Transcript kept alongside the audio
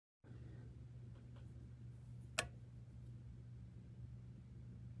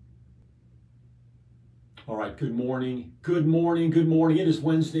All right, good morning, good morning, good morning. It is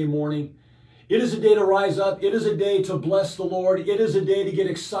Wednesday morning. It is a day to rise up. It is a day to bless the Lord. It is a day to get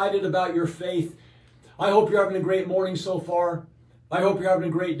excited about your faith. I hope you're having a great morning so far. I hope you're having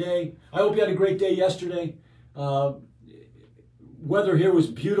a great day. I hope you had a great day yesterday. Weather here was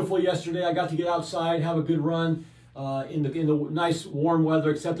beautiful yesterday. I got to get outside, have a good run in the nice warm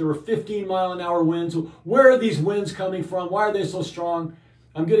weather, except there were 15-mile-an-hour winds. Where are these winds coming from? Why are they so strong?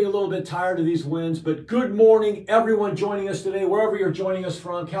 I'm getting a little bit tired of these winds, but good morning, everyone joining us today, wherever you're joining us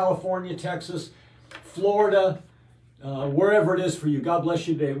from, California, Texas, Florida, wherever it is for you. God bless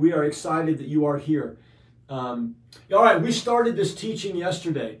you today. We are excited that you are here. All right, we started this teaching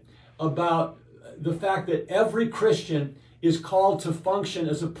yesterday about the fact that every Christian is called to function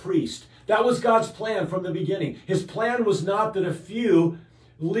as a priest. That was God's plan from the beginning. His plan was not that a few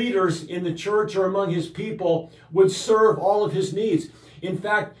leaders in the church or among his people would serve all of his needs. In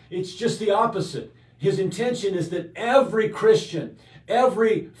fact, it's just the opposite. His intention is that every Christian,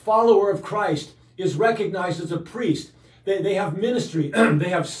 every follower of Christ is recognized as a priest. They have ministry, they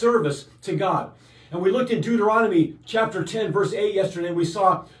have service to God. And we looked in Deuteronomy chapter 10, verse 8 yesterday, and we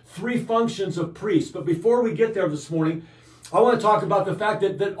saw three functions of priests. But before we get there this morning, I want to talk about the fact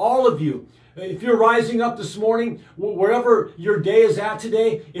that all of you, if you're rising up this morning, wherever your day is at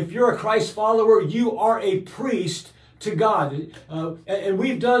today, if you're a Christ follower, you are a priest to God. And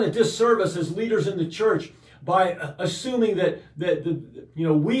we've done a disservice as leaders in the church by assuming that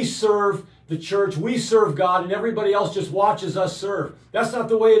we serve the church, we serve God, and everybody else just watches us serve. That's not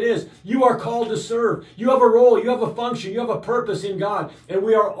the way it is. You are called to serve. You have a role, you have a function, you have a purpose in God, and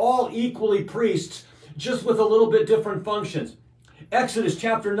we are all equally priests, just with a little bit different functions. Exodus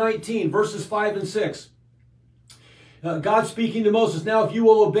chapter 19, verses 5 and 6. God speaking to Moses, "Now if you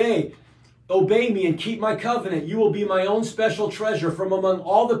will obey me and keep my covenant, you will be my own special treasure from among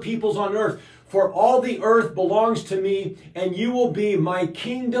all the peoples on earth. For all the earth belongs to me, and you will be my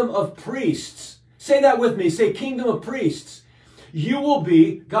kingdom of priests." Say that with me. Say, kingdom of priests. You will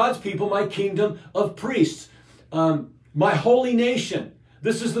be, God's people, my kingdom of priests. My holy nation.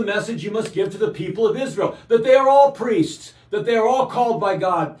 This is the message you must give to the people of Israel, that they are all priests, that they are all called by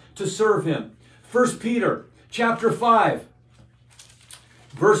God to serve him. 1 Peter chapter 5,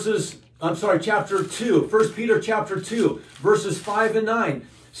 chapter 2. 1 Peter chapter 2, verses 5 and 9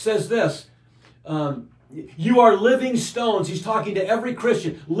 says this. You are living stones. He's talking to every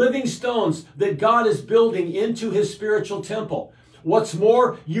Christian. Living stones that God is building into his spiritual temple. What's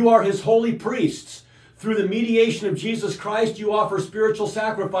more, you are his holy priests. Through the mediation of Jesus Christ, you offer spiritual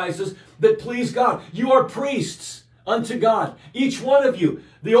sacrifices that please God. You are priests unto God. Each one of you.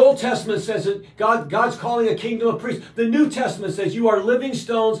 The Old Testament says that God's calling a kingdom of priests. The New Testament says you are living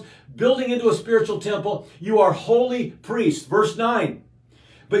stones building into a spiritual temple. You are holy priests. Verse 9.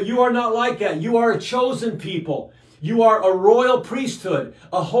 But you are not like that. You are a chosen people. You are a royal priesthood,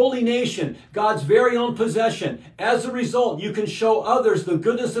 a holy nation, God's very own possession. As a result, you can show others the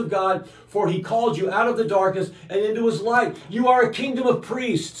goodness of God, for he called you out of the darkness and into his light. You are a kingdom of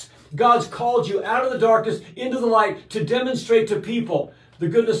priests. God's called you out of the darkness into the light to demonstrate to people the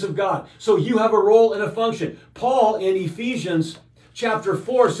goodness of God. So you have a role and a function. Paul in Ephesians chapter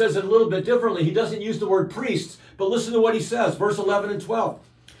 4 says it a little bit differently. He doesn't use the word priests, but listen to what he says, verse 11 and 12.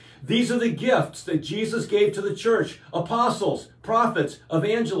 These are the gifts that Jesus gave to the church: apostles, prophets,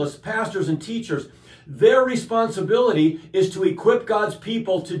 evangelists, pastors, and teachers. Their responsibility is to equip God's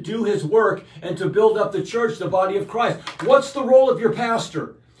people to do his work and to build up the church, the body of Christ. What's the role of your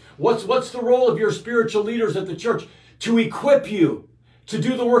pastor? What's the role of your spiritual leaders at the church? To equip you to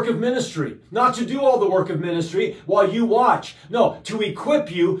do the work of ministry. Not to do all the work of ministry while you watch. No, to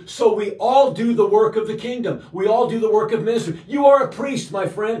equip you so we all do the work of the kingdom. We all do the work of ministry. You are a priest, my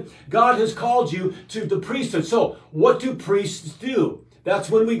friend. God has called you to the priesthood. So what do priests do? That's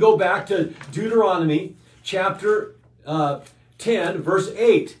when we go back to Deuteronomy chapter 10, verse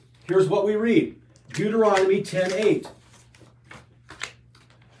 8. Here's what we read. Deuteronomy 10:8.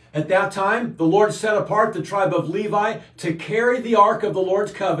 At that time, the Lord set apart the tribe of Levi to carry the ark of the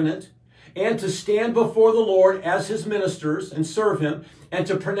Lord's covenant and to stand before the Lord as his ministers and serve him and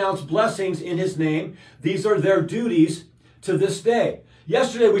to pronounce blessings in his name. These are their duties to this day.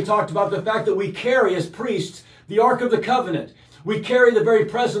 Yesterday, we talked about the fact that we carry as priests the ark of the covenant. We carry the very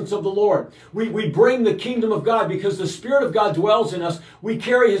presence of the Lord. We bring the kingdom of God because the Spirit of God dwells in us. We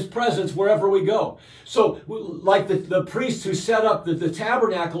carry his presence wherever we go. So like the priests who set up the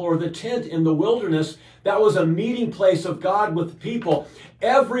tabernacle or the tent in the wilderness, that was a meeting place of God with people.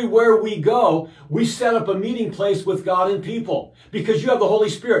 Everywhere we go, we set up a meeting place with God and people because you have the Holy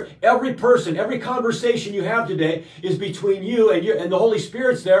Spirit. Every person, every conversation you have today is between you and the Holy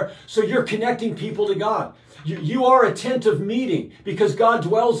Spirit's there, so you're connecting people to God. You are a tent of meeting because God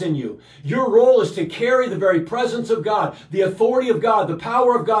dwells in you. Your role is to carry the very presence of God, the authority of God, the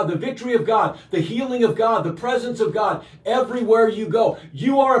power of God, the victory of God, the healing of God, the presence of God everywhere you go.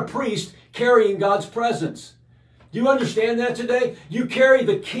 You are a priest carrying God's presence. Do you understand that today? You carry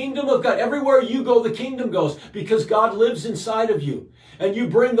the kingdom of God. Everywhere you go, the kingdom goes because God lives inside of you. And you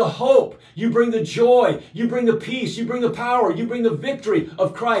bring the hope, you bring the joy, you bring the peace, you bring the power, you bring the victory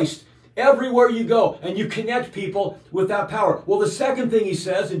of Christ everywhere you go, and you connect people with that power. Well, the second thing he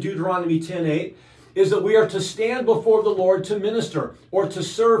says in Deuteronomy 10:8 is that we are to stand before the Lord to minister or to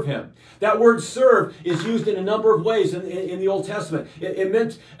serve him. That word serve is used in a number of ways in the Old Testament. It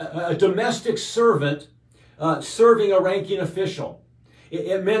meant a domestic servant serving a ranking official.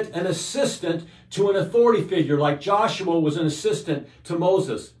 It meant an assistant to an authority figure, like Joshua was an assistant to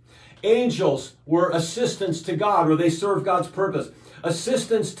Moses. Angels were assistants to God, or they served God's purpose.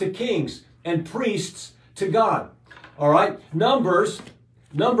 Assistants to kings and priests to God. All right. Numbers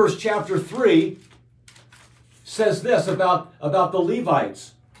chapter 3 says this about the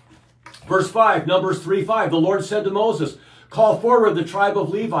Levites. Verse 5, Numbers 3:5. The Lord said to Moses, call forward the tribe of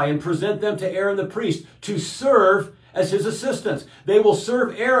Levi and present them to Aaron the priest to serve as his assistants. They will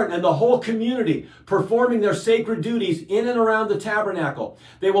serve Aaron and the whole community, performing their sacred duties in and around the tabernacle.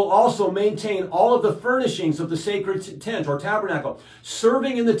 They will also maintain all of the furnishings of the sacred tent or tabernacle,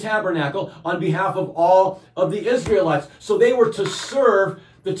 serving in the tabernacle on behalf of all of the Israelites. So they were to serve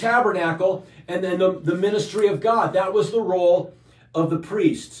the tabernacle and then the ministry of God. That was the role of the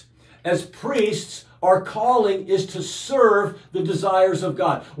priests. As priests, our calling is to serve the desires of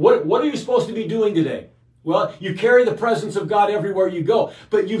God. What are you supposed to be doing today? Well, you carry the presence of God everywhere you go,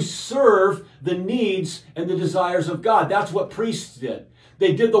 but you serve the needs and the desires of God. That's what priests did.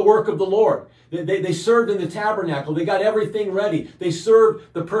 They did the work of the Lord. They served in the tabernacle. They got everything ready. They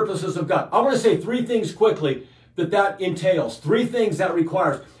served the purposes of God. I want to say three things quickly that entails. Three things that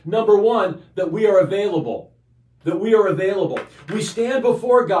requires. Number one, that we are available. That we are available. We stand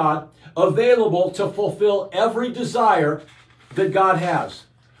before God available to fulfill every desire that God has.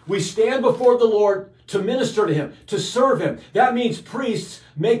 We stand before the Lord to minister to him, to serve him. That means priests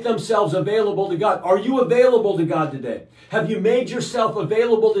make themselves available to God. Are you available to God today? Have you made yourself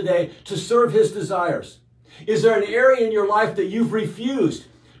available today to serve his desires? Is there an area in your life that you've refused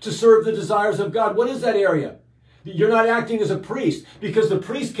to serve the desires of God? What is that area? You're not acting as a priest because the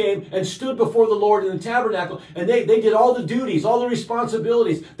priest came and stood before the Lord in the tabernacle and they did all the duties, all the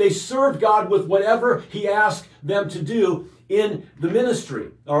responsibilities. They served God with whatever he asked them to do in the ministry.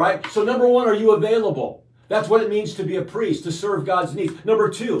 All right. So number one, are you available? That's what it means to be a priest, to serve God's needs. Number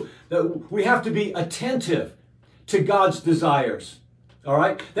two, that we have to be attentive to God's desires. All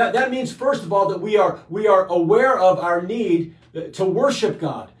right. That means, first of all, that we are aware of our need to worship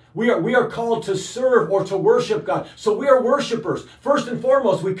God. We are called to serve or to worship God. So we are worshipers. First and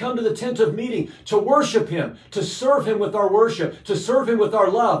foremost, we come to the tent of meeting to worship him, to serve him with our worship, to serve him with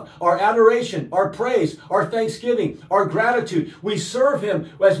our love, our adoration, our praise, our thanksgiving, our gratitude. We serve him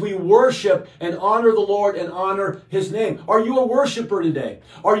as we worship and honor the Lord and honor his name. Are you a worshiper today?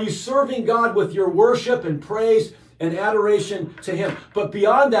 Are you serving God with your worship and praise and adoration to him? But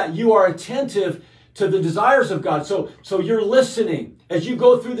beyond that, you are attentive to the desires of God. So you're listening. As you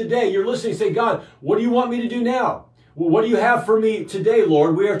go through the day, you're listening. Say, God, what do you want me to do now? Well, what do you have for me today,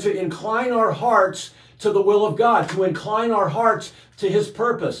 Lord? We are to incline our hearts to the will of God, to incline our hearts to his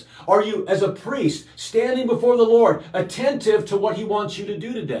purpose. Are you, as a priest, standing before the Lord, attentive to what he wants you to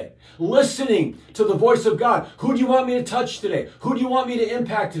do today? Listening to the voice of God. Who do you want me to touch today? Who do you want me to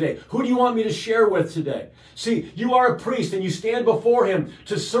impact today? Who do you want me to share with today? See, you are a priest and you stand before him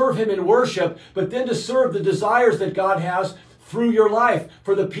to serve him in worship, but then to serve the desires that God has through your life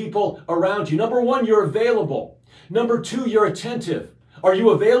for the people around you. Number one, you're available. Number two, you're attentive. Are you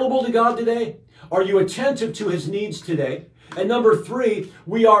available to God today? Are you attentive to his needs today? And number three,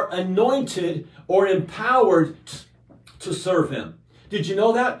 we are anointed or empowered to serve him. Did you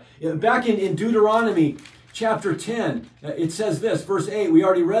know that? Back in Deuteronomy chapter 10, it says this, verse 8, we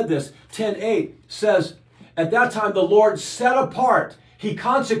already read this. 10:8 says, at that time the Lord set apart, he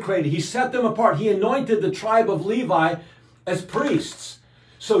consecrated, he set them apart, he anointed the tribe of Levi as priests.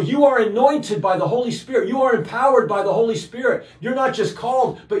 So you are anointed by the Holy Spirit. You are empowered by the Holy Spirit. You're not just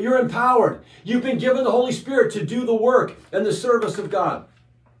called, but you're empowered. You've been given the Holy Spirit to do the work and the service of God.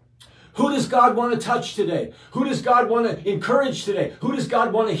 Who does God want to touch today? Who does God want to encourage today? Who does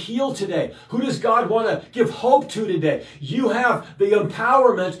God want to heal today? Who does God want to give hope to today? You have the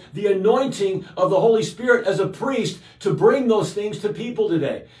empowerment, the anointing of the Holy Spirit as a priest to bring those things to people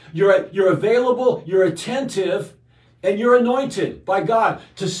today. You're available, you're attentive, and you're anointed by God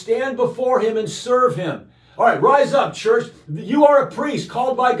to stand before Him and serve Him. All right, rise up, church. You are a priest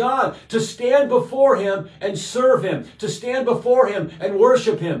called by God to stand before Him and serve Him, to stand before Him and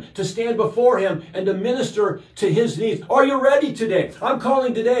worship Him, to stand before Him and to minister to His needs. Are you ready today? I'm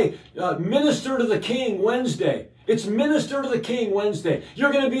calling today Minister to the King Wednesday. It's Minister to the King Wednesday.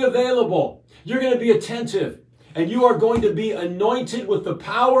 You're going to be available. You're going to be attentive. And you are going to be anointed with the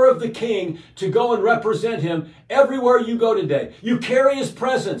power of the King to go and represent Him everywhere you go today. You carry His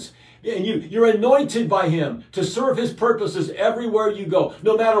presence. And you're anointed by Him to serve His purposes everywhere you go.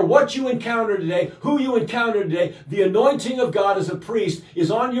 No matter what you encounter today, who you encounter today, the anointing of God as a priest is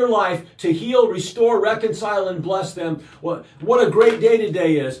on your life to heal, restore, reconcile, and bless them. What a great day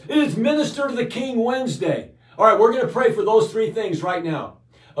today is. It is Minister to the King Wednesday. All right, we're going to pray for those three things right now.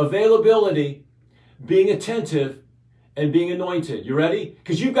 Availability, being attentive, and being anointed. You ready?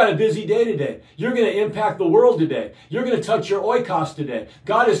 Because you've got a busy day today. You're going to impact the world today. You're going to touch your oikos today.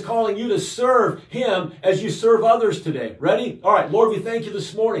 God is calling you to serve Him as you serve others today. Ready? All right, Lord, we thank you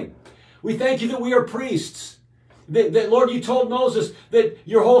this morning. We thank you that we are priests. That Lord, you told Moses that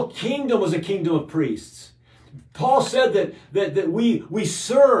your whole kingdom was a kingdom of priests. Paul said that we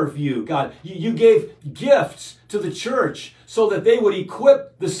serve you, God. You gave gifts to the church so that they would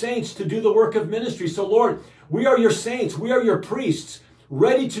equip the saints to do the work of ministry. So, Lord, we are your saints. We are your priests,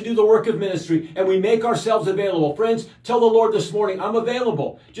 ready to do the work of ministry, and we make ourselves available. Friends, tell the Lord this morning, I'm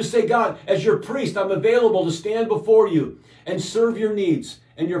available. Just say, God, as your priest, I'm available to stand before you and serve your needs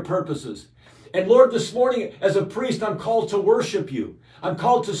and your purposes. And Lord, this morning, as a priest, I'm called to worship you. I'm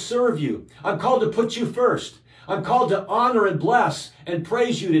called to serve you. I'm called to put you first. I'm called to honor and bless and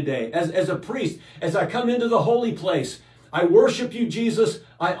praise you today as a priest. As I come into the holy place, I worship you, Jesus.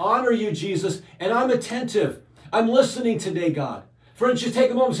 I honor you, Jesus, and I'm attentive. I'm listening today, God. Friends, just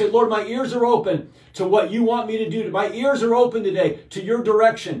take a moment and say, Lord, my ears are open to what you want me to do. My ears are open today to your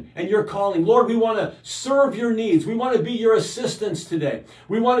direction and your calling. Lord, we want to serve your needs. We want to be your assistants today.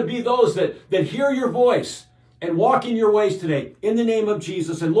 We want to be those that hear your voice and walk in your ways today in the name of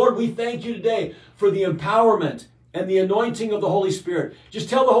Jesus. And Lord, we thank you today for the empowerment and the anointing of the Holy Spirit. Just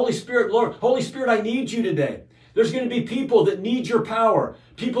tell the Holy Spirit, Lord, Holy Spirit, I need you today. There's going to be people that need your power,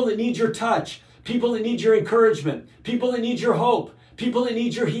 people that need your touch, people that need your encouragement, people that need your hope, people that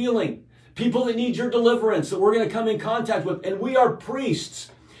need your healing, people that need your deliverance that we're going to come in contact with. And we are priests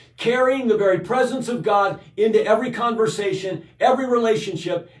carrying the very presence of God into every conversation, every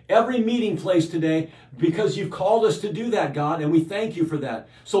relationship, every meeting place today, because you've called us to do that, God, and we thank you for that.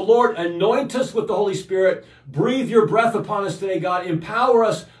 So, Lord, anoint us with the Holy Spirit. Breathe your breath upon us today, God. Empower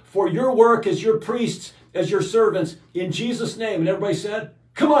us for your work as your priests, as your servants, in Jesus' name. And everybody said,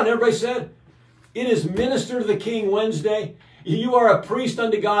 come on, everybody said, it is Minister to the King Wednesday. You are a priest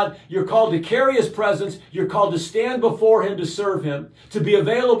unto God. You're called to carry His presence. You're called to stand before Him to serve Him, to be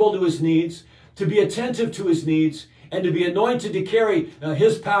available to His needs, to be attentive to His needs, and to be anointed to carry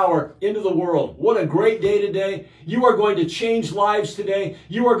His power into the world. What a great day today. You are going to change lives today.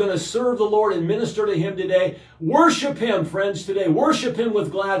 You are going to serve the Lord and minister to Him today. Worship Him, friends, today. Worship Him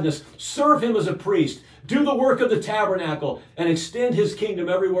with gladness. Serve Him as a priest. Do the work of the tabernacle and extend His kingdom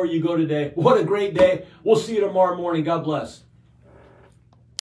everywhere you go today. What a great day. We'll see you tomorrow morning. God bless.